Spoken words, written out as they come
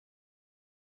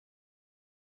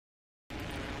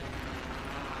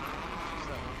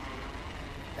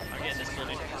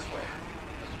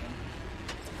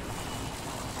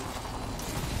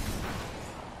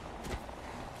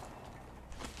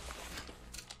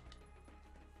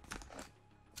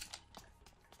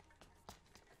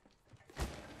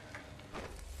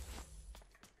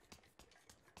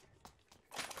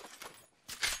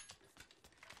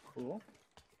Cool.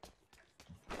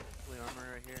 Blue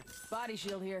armor right here. Body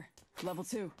shield here. Level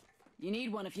 2. You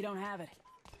need one if you don't have it.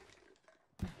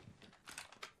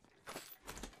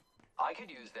 I could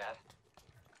use that.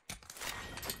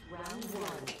 Round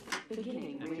 1.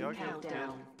 Beginning If ring y'all get good,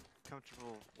 countdown.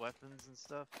 comfortable weapons and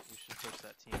stuff, we should push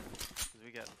that team. Because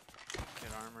we got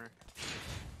good armor.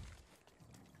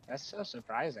 That's so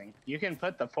surprising. You can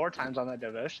put the 4 times on the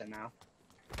devotion now.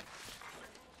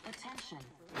 Attention.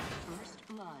 First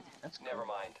blood. That's cool. Never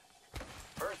mind.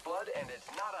 First blood, and it's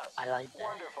not us. I like that.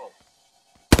 Wonderful.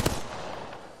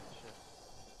 Shit.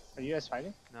 Are you guys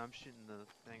fighting? No, I'm shooting the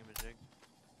thingamajig.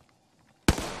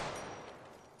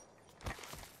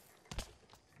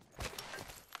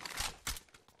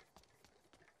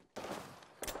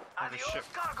 Adios,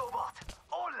 cargo bot.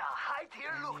 Hola, hide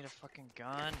here, I look. need a fucking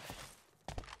gun.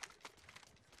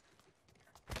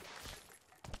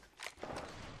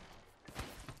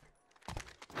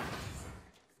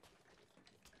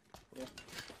 Yeah.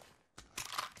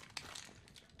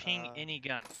 Ping any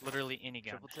gun, literally any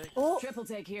gun. Triple take? Oh, Triple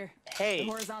take here. The hey,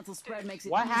 horizontal spread makes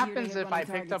it what easier to happens hit if one I of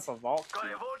the picked up targets. a vault Got key?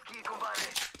 a vault key,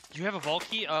 compadre. Do you have a vault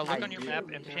key? Look I on your do. map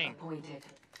and ping. Appointed.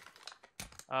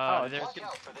 There's Watch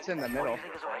out for this. It's in the What do middle. you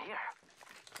think is over here?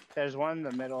 There's one in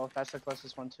the middle. That's the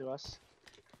closest one to us.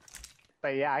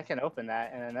 But yeah, I can open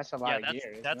that, and then that's a lot of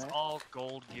gear, isn't that's it? all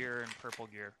gold gear and purple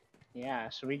gear. Yeah,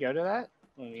 should we go to that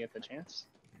when we get the chance?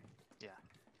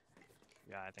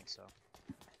 Yeah, I think so.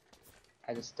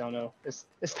 I just don't know. Is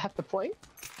that the play?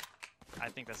 I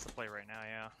think that's the play right now,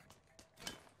 yeah.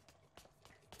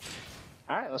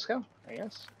 Alright, let's go, I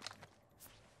guess.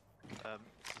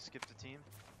 Skip the team.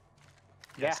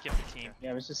 Yeah. Skip the team.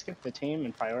 Yeah, let's just skip the team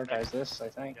and prioritize this, I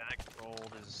think. Yeah, that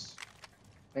gold is...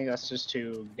 I think that's just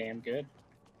too damn good.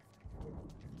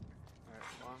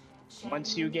 Alright,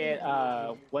 Once you get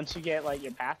like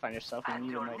your path on yourself, and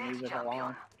you can like move it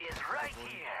along. Is right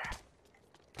here.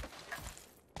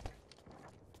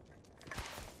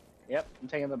 Yep, I'm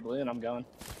taking the blue and I'm going.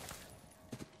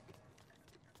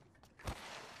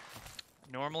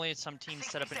 Normally, some teams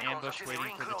set up an ambush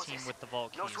waiting for the team with the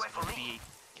vault keys, so be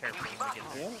careful when we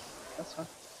get there. Yeah, that's fine.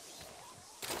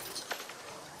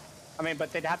 I mean,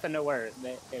 but they'd have to know where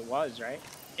it was, right?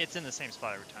 It's in the same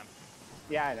spot every time.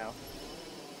 Yeah, I know.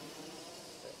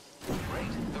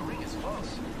 Great. The ring is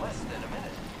close. Less than a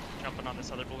minute. Jumping on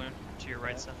this other balloon to your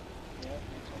right, Seth. Yeah,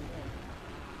 that's what I'm doing.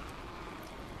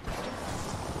 I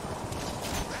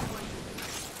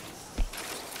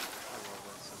love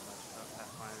that so much about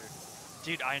Pathfinder.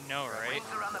 Dude, I know, right?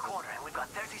 Ring's around the corner, and we've got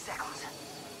 30 seconds.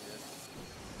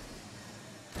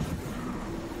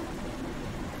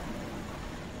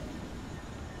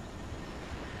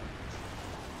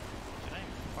 Dude, I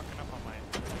am fucking up on my...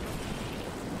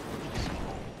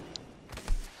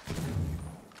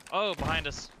 Oh, behind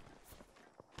us.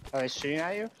 Are they shooting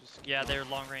at you? Yeah, they're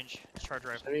long range charge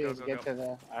rifle. Should we Go, just go, get go. to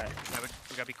the... Alright. Yeah,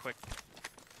 we gotta be quick.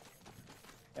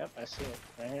 Yep, I see it.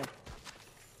 Right here.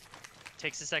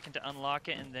 Takes a second to unlock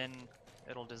it, and then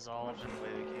it'll dissolve. Watch the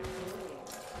way we came.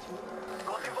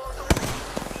 Got the vault open.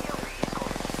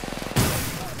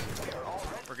 We're all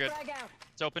ready. We're good. Frag out.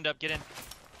 It's opened up. Get in.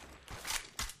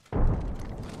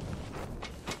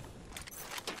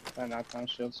 I knocked down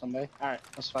shield somebody. Alright,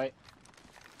 let's fight.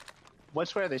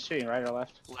 Which way are they shooting, right or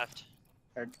left? Left.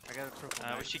 I got a purple.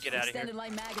 We should get out of here. Extended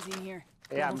light magazine here.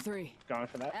 Yeah, Level I'm 3. going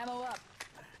for that. Ammo up.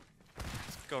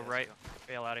 Go Let's right. go.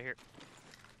 Bail out of here.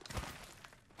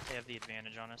 They have the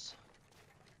advantage on us.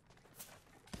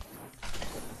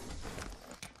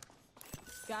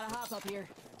 Gotta hop up here.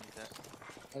 I need that.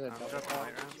 Other I'm double dropping tap.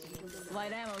 light rounds.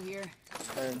 Light ammo here.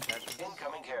 Third.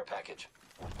 Incoming care package.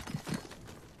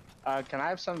 Can I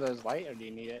have some of those light, or do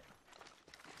you need it?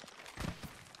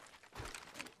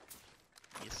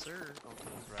 Yes, sir. Go for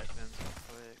those right bins real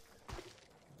quick.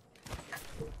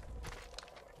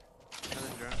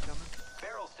 Another drone coming.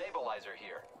 Barrel stabilizer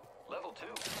here. Level 2.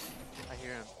 I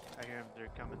hear him. I hear him. They're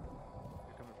coming.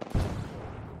 They're coming from.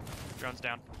 Drone's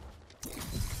down.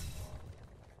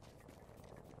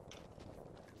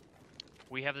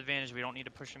 We have the advantage. We don't need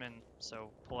to push him in, so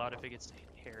pull out if it gets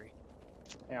hairy.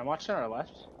 Yeah, I'm watching our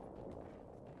left.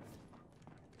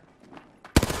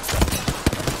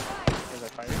 There's a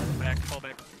fighter. Fall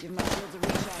back. Give my shields a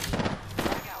recharge.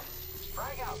 Frag out.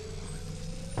 Frag out.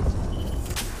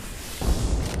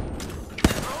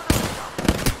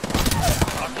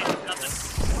 Okay, nothing.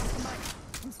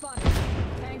 I'm spotted.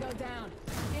 Tango down.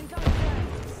 Incoming frag.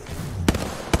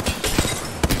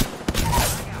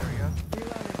 Frag out. There we go.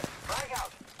 Reloading. Frag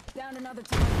out. Down another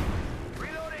time.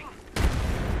 Reloading.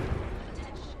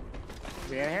 Is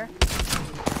he in here?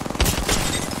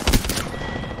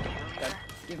 Good.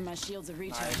 Giving my shields a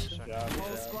recharge. Nice job. Whole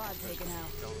Good job. squad taken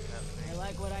out. Double tap I thing.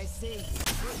 like what I see.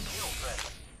 Good kill, friend.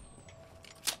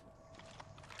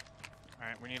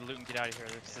 Alright, we need to loot and get out of here.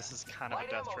 This is kind of a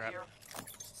Light death ammo trap. here.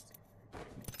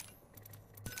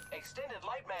 Extended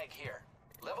light mag here.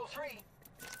 Level 3.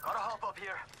 Gotta hop up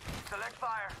here. Select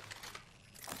fire.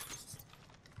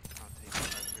 I'll take the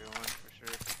 501 for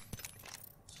sure.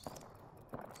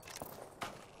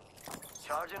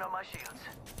 Charging on my shields.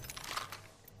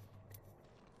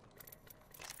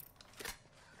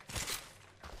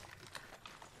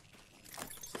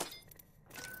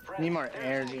 Need more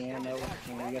energy ammo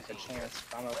when we get the chance.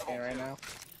 I'm okay right now.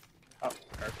 Oh,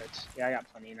 perfect. Yeah, I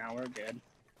got plenty now. We're good.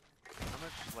 How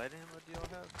much light ammo do y'all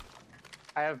have?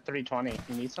 I have 320.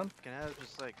 You need some? Can I have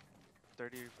just like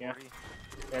 30 or Yeah. 40?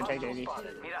 Here, take 80.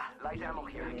 Mira, light ammo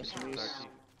here. Most of these. Archie.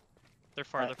 They're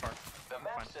far, they're far. The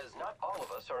map Fine. says not all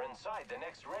of us are inside the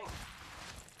next ring.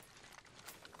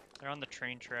 They're on the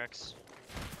train tracks.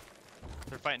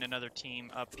 They're fighting another team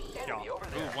up here. Enemy over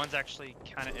Ooh, there. one's actually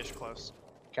kind of ish close.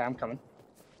 Okay, I'm coming.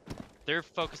 They're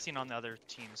focusing on the other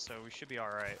team, so we should be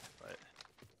alright, but...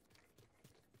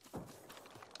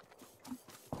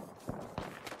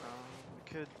 We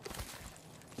could.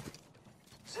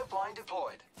 Zip line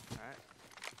deployed. Alright.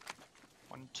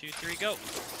 1, 2, 3, go!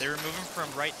 They're moving from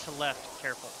right to left.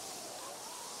 Careful.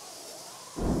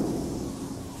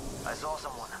 I saw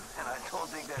someone, and I don't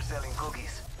think they're selling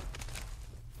cookies.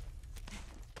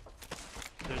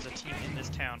 There's a team in this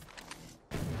town.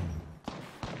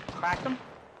 Cracked him.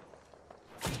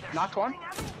 Knocked one.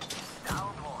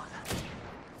 Down one.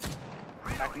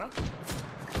 Back him up.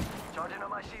 Charging on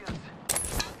my shields.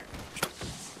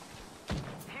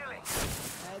 Healing.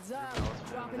 Heads up. There's an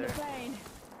Dropping ultimate the over plane.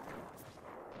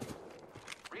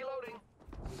 Reloading.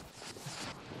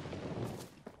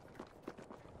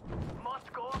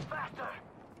 Must go faster.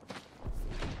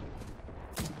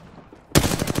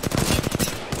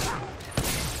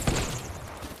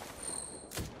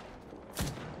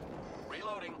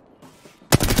 Reloading.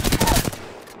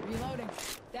 Reloading.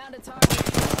 Down to target.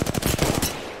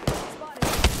 Spotted.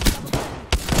 Double kill.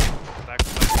 Back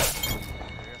to left.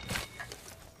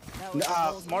 That was the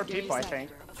holes more in the people, I sector.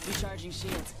 think. Recharging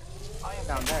shields. I am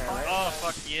Down there, right? Oh,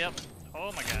 fuck, yep.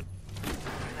 Oh my god.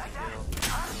 like that.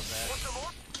 What's the more?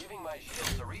 Giving my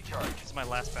shields a recharge. This is my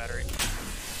last battery.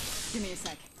 Give me a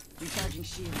sec. Recharging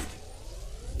shields.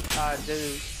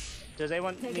 Does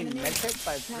anyone Taking need a knee. medkits?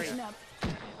 I have 3. Patching up.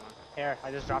 Here,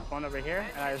 I just dropped one over here,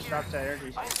 and I just dropped the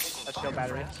energy. I am taking A fire, shield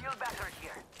battery. friend. Shield battery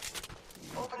here.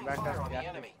 Opening Back fire up, on yeah. the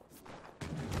enemy.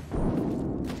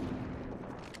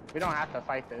 We don't have to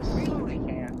fight this. We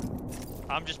can't.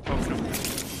 I'm just poking them. One I'm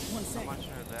sec.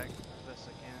 watching her back best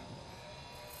I can.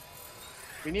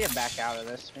 We need to back out of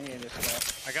this. We need to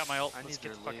just I got my ult. I Let's need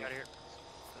get the their fuck lead. out of here.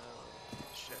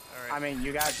 Shit, I alright. mean,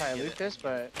 you gotta try to Get loot it. this,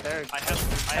 but they're I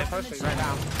have pushing right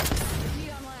now.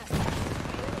 Heat on last.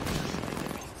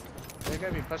 They're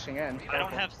gonna be pushing in. I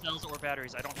don't have cells or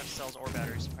batteries. I don't have cells or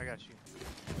batteries. I got you.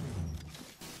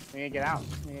 We need to get out.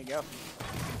 We need to go.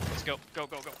 Let's go. Go,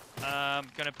 go, go.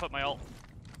 Gonna put my ult.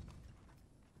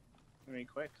 We need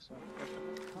quick. So.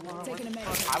 Taking a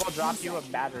minute. I will drop you a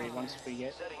battery once we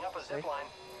get. Setting up a zip line.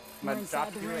 I'm We're gonna inside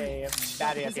drop the you ring. a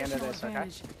battery at the end of this. Okay.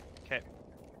 Advantage. Okay.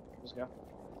 Let's go.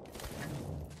 They're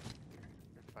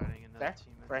fighting another There.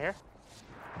 team. Right here.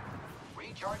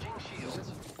 Recharging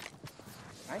shields.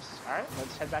 Nice. All right.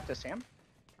 Let's head back to Sam.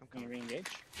 I'm Can you coming. re-engage?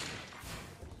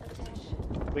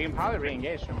 We can probably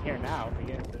re-engage from here now if we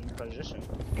get into position.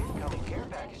 Incoming care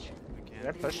package. We can.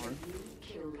 They're pushing.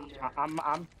 Kill leader.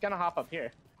 I'm gonna hop up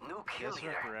here. New kill Let's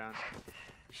leader. wrap around.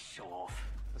 Show off.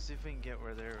 Let's see if we can get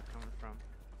where they're coming from.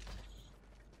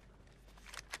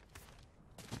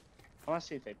 I want to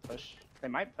see if they push. They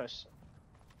might push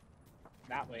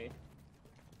that way.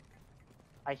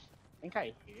 I think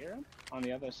I hear them on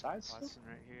the other side. Still. Watson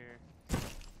right here.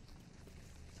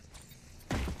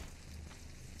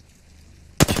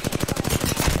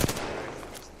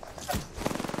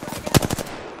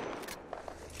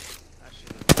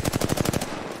 Actually,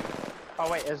 Oh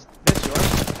wait, is this yours?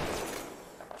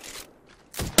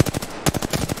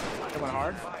 It went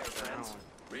hard. Fire, I don't friends.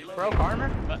 want. Broke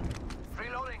armor?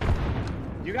 Reloading.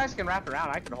 You guys can wrap around.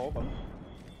 I can hold them.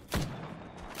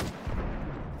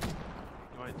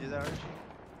 You want to do that, Archie?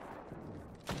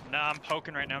 Nah, I'm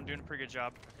poking right now. I'm doing a pretty good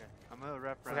job. Okay. I'm gonna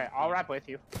wrap around. Okay, I'll wrap with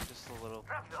you. Just a little.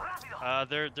 Rápido,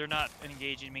 rápido. They're not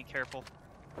engaging me. Careful.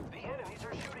 The enemies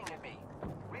are shooting at me.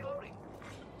 Reloading.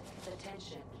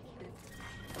 Attention.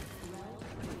 Round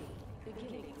 3.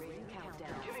 Beginning ring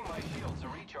countdown. Giving my shields a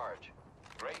recharge.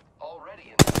 Great. Already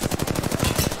in. Yeah,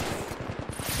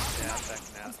 I'm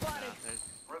backing out. spotted.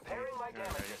 Nah, Repairing my they're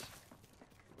ready. damages.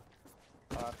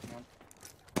 man.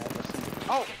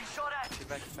 Oh! Getting shot at. Get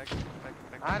back.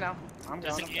 I know. I'm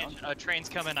going. Disengage. Train's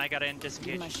coming. I gotta Give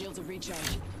disengage. my shields a recharge.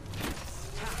 Getting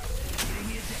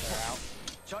me a dip. They're out.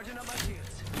 Charging up my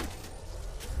shields.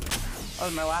 That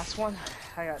was my last one.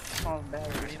 I got small We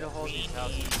batteries. need to hold these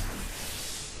houses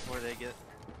before they get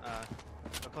oh,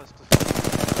 close.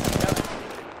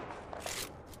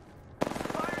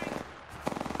 Firing.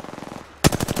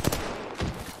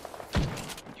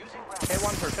 Using round. Hit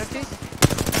one for 50. I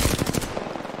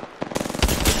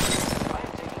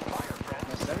am taking fire, friend.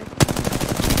 That's 70.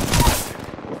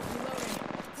 Reloading.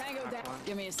 Tango Knock down. one.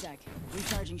 Give me a sec.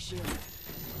 Recharging shield.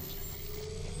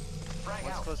 Frag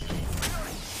One's out. close.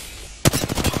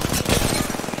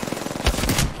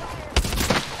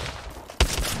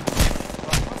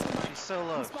 She's so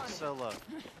low. She's so low.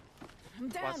 I'm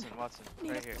down. Watson,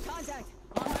 Need right a here. contact.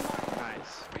 On my mark.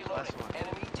 Nice. Reloading. Last one.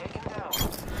 Enemy taken down.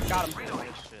 Got him. Reloading.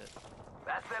 Good shit.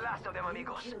 That's the last of them,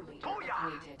 amigos. Kill leader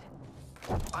Booyah! completed.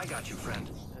 I got you, friend.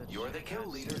 You're the kill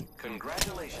leader.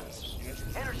 Congratulations.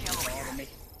 Energy on the way.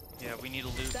 Yeah, we need to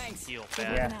loot Thanks. and heal Good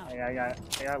bad. Yeah, I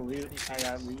got loot.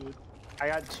 I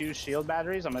got 2 shield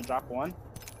batteries. I'm gonna drop one.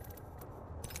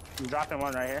 I'm dropping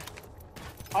one right here.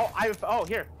 Oh,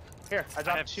 here. I have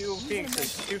dropped 2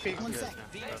 phoenixes. 2 One phoenixes. sec.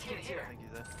 Phoenix kit here. Thank you,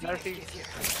 Zeth. Another Phoenix phoenix. kit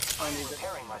here. I need it.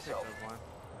 Repairing myself. There's one.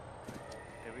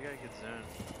 Yeah, we got a good zone.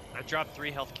 I dropped 3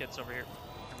 health kits over here.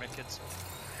 Or med kits.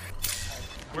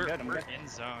 I'm We're good, I'm good. in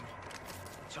zone.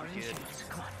 Charge Good. shields.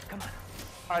 Come on.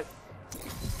 Alright.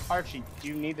 Archie, do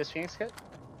you need this phoenix kit?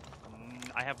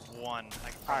 I have 1. I can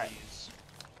probably Alright. use.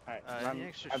 Alright. Any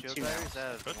extra I have shield 2 now. batteries? I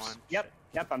have Oops. one. Yep,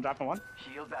 I'm dropping one.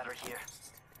 Shield battery here.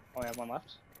 Only have one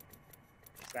left.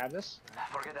 Grab this.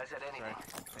 Forget I said anything. Sorry.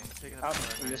 I'm picking Oh, up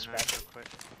we just real grabbed quick.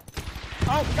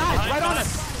 Oh, guys, Behind right on us.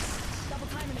 us! Double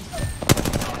timing it.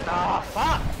 Ah,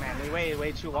 fuck! Man, we waited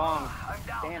way too long. I'm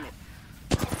down. Damn it.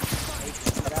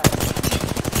 Get out.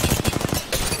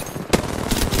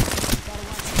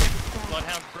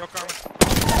 Bloodhound broke armor.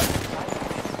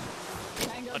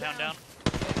 Tango Bloodhound down.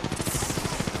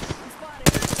 Spotted.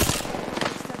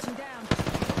 Touching down.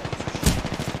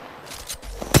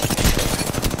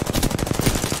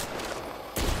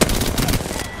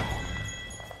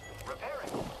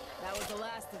 Repairing. That was the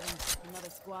last of them. Another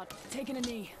squad. Taking a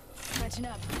knee. Catching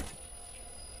up.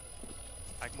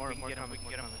 More We can get 'em, we can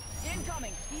get 'em.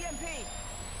 Incoming. EMP.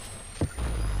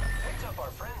 Picked up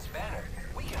our friend's banner.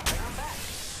 We can bring him back.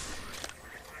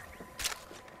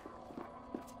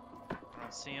 I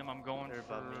don't see him. I'm going They're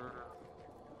for. above me.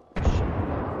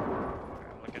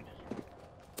 I'm looking.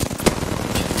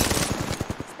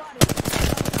 Spotted.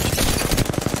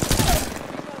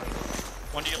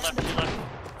 One to your left. To your left.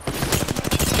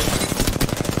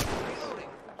 Reloading.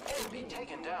 Enemy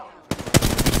taken down.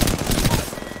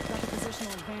 Got the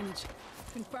positional advantage.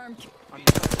 Confirmed. Recharging.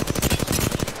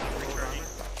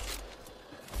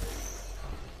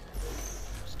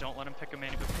 Just don't let him pick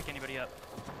anybody up.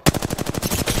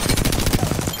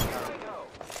 Here I go.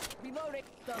 Reloading.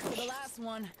 Thought for the last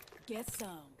one. Get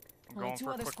some. I'm Only going 2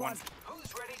 for a other quick one. squads.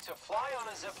 Who's ready to fly on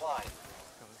a zip line?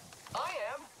 I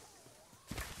am.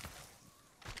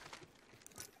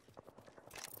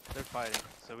 They're fighting,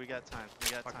 so we got time. We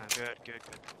got time. Good.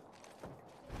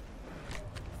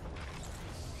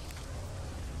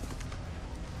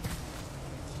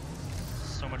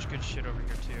 So much good shit over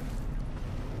here too.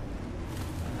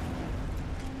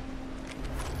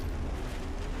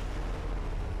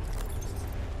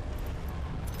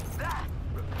 Ah!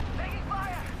 Taking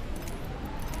fire.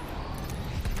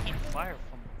 Fire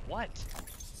from what?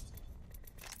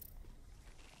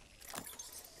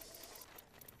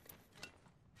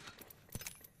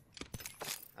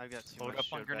 I've got too Load much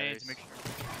up on shield grenades. batteries. Make sure.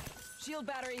 Shield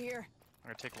battery here.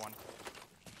 I'm gonna take one.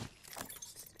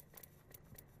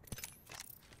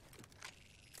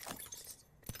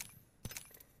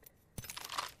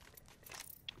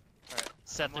 Alright,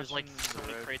 Seth, I'm there's like watching the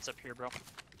 3 road. crates up here, bro.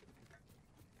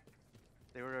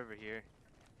 They were over here.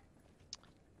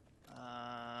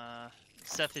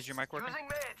 Seth, is your mic working? Using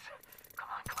meds. Come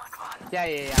on.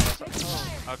 Yeah. What's up? Taking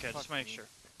fire. Okay, just Fuck make me. sure.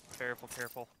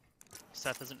 Careful.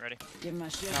 Seth isn't ready. Give my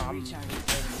shield No, a I'm recharge.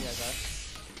 better than you guys are.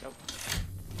 Nope.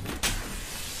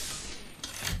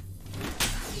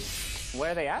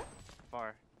 Where are they at?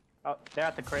 Far. Oh, they're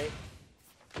at the crate.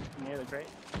 Near the crate.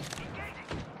 Engaging.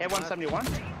 Hit 171.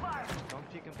 Taking fire.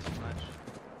 Don't peek him too much.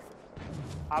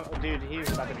 Dude, he's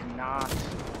about to be knocked. Taking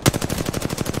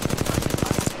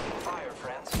fire,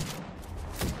 friends.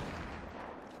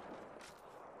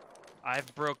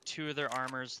 I've broke 2 of their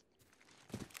armors.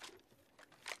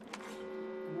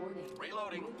 Warning.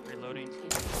 Reloading. Reloading. In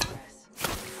progress.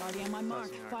 Already on my mark.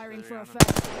 Tossing Firing for artillery on 'em.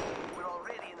 effect. We're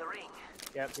already in the ring.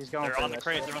 Yep, he's going They're for on the this.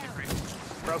 crate. They're on the crate.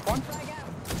 Broke one. Frag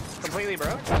out. Completely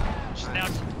broke. Just now.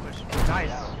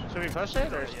 Nice. Should we push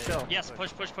it or chill? Yes,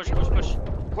 push.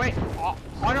 Wait,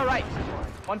 on the right.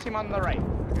 One team on the right.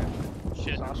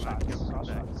 Shit. Saw shots. Saw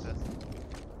shots.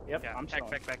 Yep, Yeah, I'm back,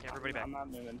 chilling. back, everybody back. I'm not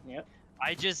moving. Yep.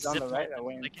 I just He's on the zipped right, them. I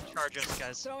win. They can charge us,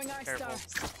 guys. Throwing arc Careful.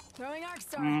 star. Throwing arc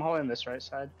star. I'm holding this right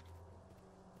side.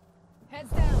 Heads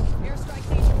down. Airstrike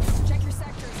needed. Check your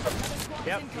sectors. Another squad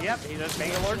Yep, is incoming. yep. He does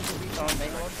Bangalore. He's on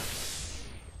Bangalore.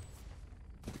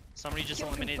 Somebody just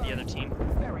eliminated the other team.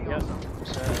 Yep.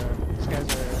 So these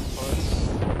guys are close.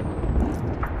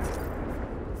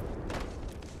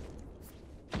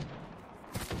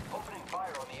 Opening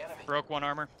fire on the enemy. Broke one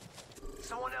armor.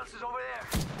 Someone else is over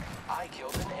there. I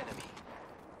killed an enemy.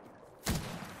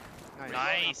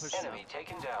 Nice. Enemy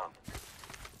taken down.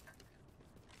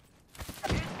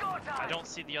 It's go time. I don't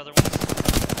see the other ones.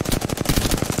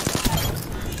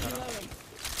 Reloading.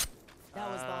 That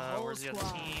was the whole Where's the other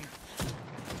squad. team?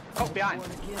 Oh, behind.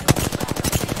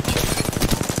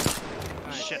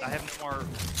 Shit, I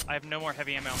have no more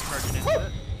heavy ammo. I'm charging in.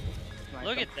 Nice.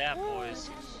 Look at that, boys.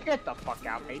 Get the fuck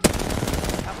out, mate.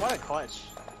 What a clutch.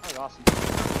 That was awesome.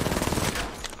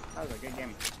 That was a good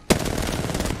game.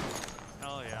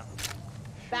 Hell yeah.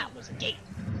 That was a game.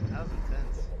 That was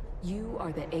intense. You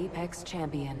are the Apex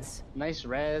champions. Nice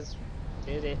res.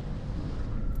 Did it.